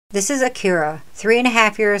This is Akira,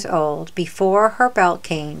 3.5 years old. Before her belt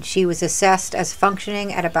cane, she was assessed as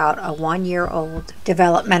functioning at about a 1-year-old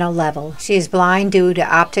developmental level. She is blind due to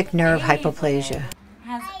optic nerve hypoplasia.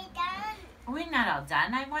 We're not all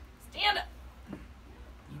done. I want stand up.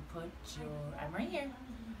 You put your, I'm right here.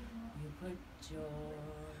 You put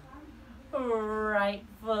your right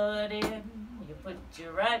foot in. You put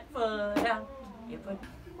your right foot out. You put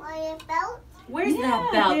your belt. Where's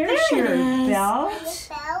that belt? There's your belt.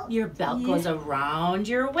 Your belt goes around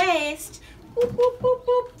your waist. Boop, boop, boop,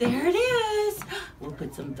 boop. There it is. We'll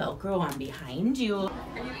put some Velcro on behind you. Are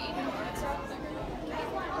you eating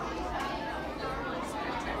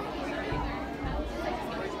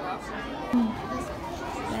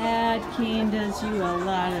That cane does you a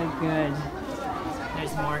lot of good.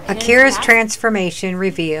 There's more. Akira's transformation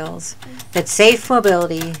reveals that safe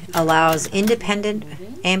mobility allows independent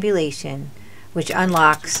ambulation, which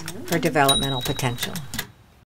unlocks her developmental potential.